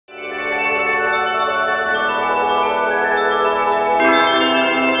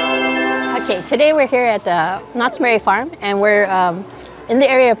Okay, today we're here at Knott's Merry Farm, and we're in the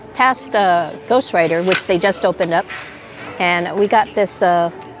area past Ghostrider, which they just opened up. And we got this,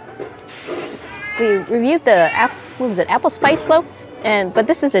 we reviewed the, what was it, apple spice loaf? But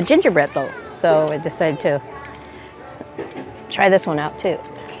this is a gingerbread loaf, so I decided to try this one out too.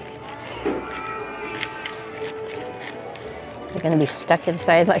 They're gonna be stuck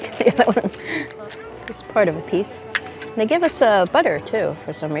inside like the other one. Just part of a piece. And they give us butter too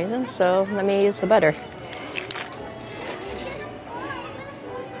for some reason, so let me use the butter.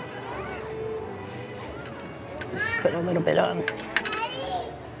 Just put a little bit on.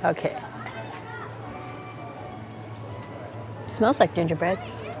 Okay. Smells like gingerbread.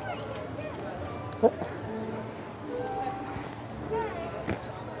 Oh.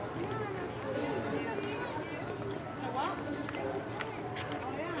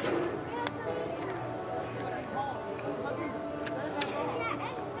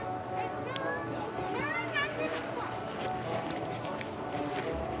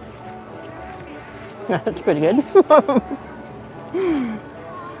 That's pretty good.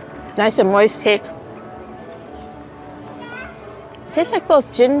 Nice and moist cake. Tastes like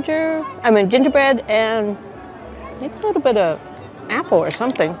both gingerbread and maybe a little bit of apple or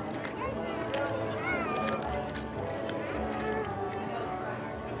something.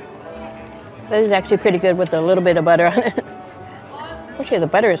 That is actually pretty good with a little bit of butter on it. Unfortunately, the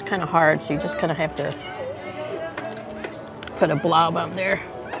butter is kind of hard, so you just kind of have to put a blob on there.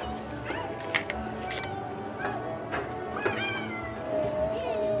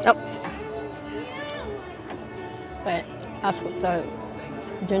 Oh. But that's what the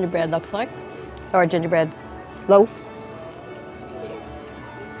gingerbread looks like, or gingerbread loaf.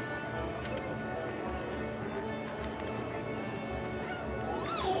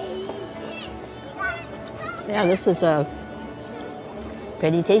 Yeah, this is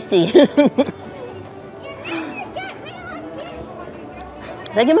pretty tasty.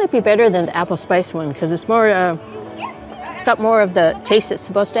 I think it might be better than the apple spice one because it's more, it's got more of the taste it's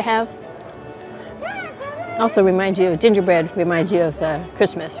supposed to have. Also reminds you of gingerbread, reminds you of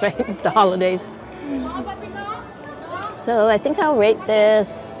Christmas, right? The holidays. So I think I'll rate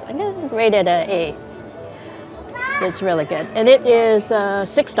this, I'm gonna rate it a A. It's really good. And it is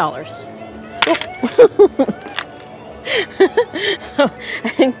 $6. So I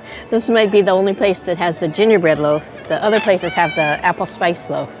think this might be the only place that has the gingerbread loaf. The other places have the apple spice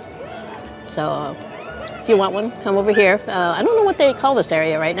loaf. So if you want one, come over here. I don't know what they call this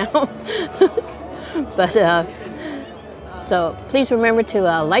area right now. But so please remember to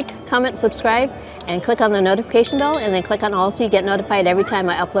like, comment, subscribe, and click on the notification bell, and then click on all so you get notified every time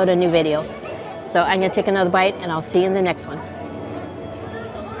I upload a new video. So I'm gonna take another bite, and I'll see you in the next one.